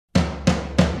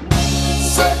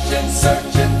searching,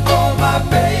 searching for my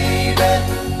baby.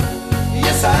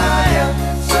 Yes, I am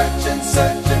searching,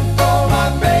 searching for my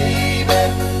baby.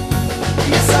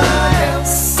 Yes, I am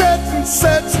searching,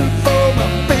 searching for my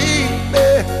baby.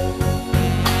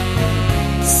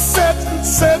 Searching,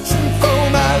 searching for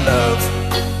my love.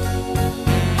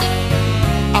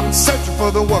 I'm searching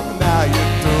for the one I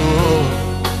adore.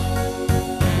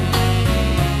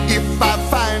 If I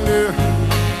find her,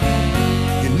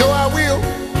 you know I will.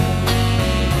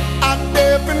 I'll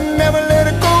never, never let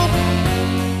her go.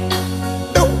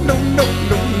 No, no, no,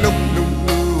 no, no, no,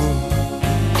 no.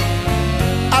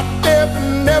 I'll never,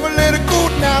 never let her go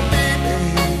now, baby.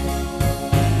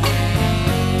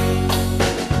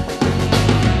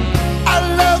 I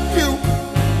love you.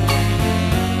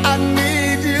 I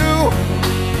need you.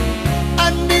 I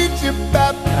need you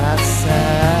by my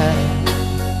side.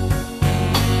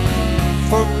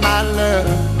 For my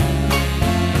love,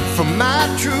 for my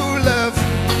true love,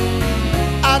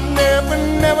 I never,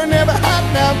 never, never had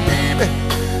now, baby.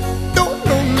 No,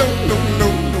 no, no, no, no,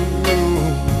 no,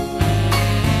 no.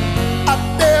 I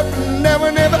never,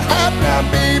 never, never had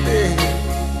now, baby.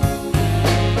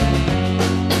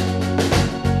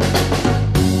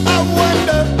 I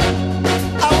wonder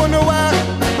why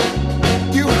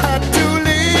you had to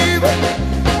leave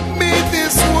me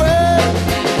this way.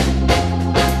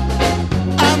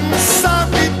 I'm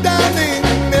sorry, darling,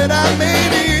 that I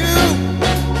made you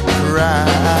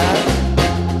cry,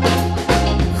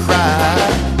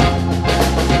 cry.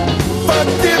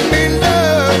 Forgive me,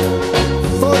 love,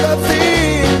 for the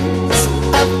things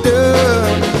I've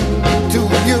done to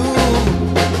you.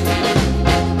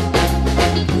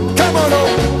 Come on,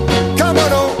 oh, come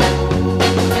on, oh,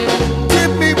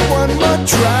 give me one more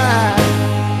try.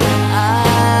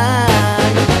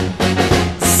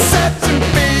 Searching,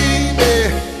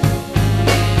 baby,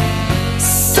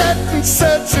 searching,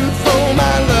 searching for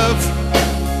my love.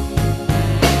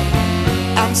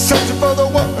 I'm searching for the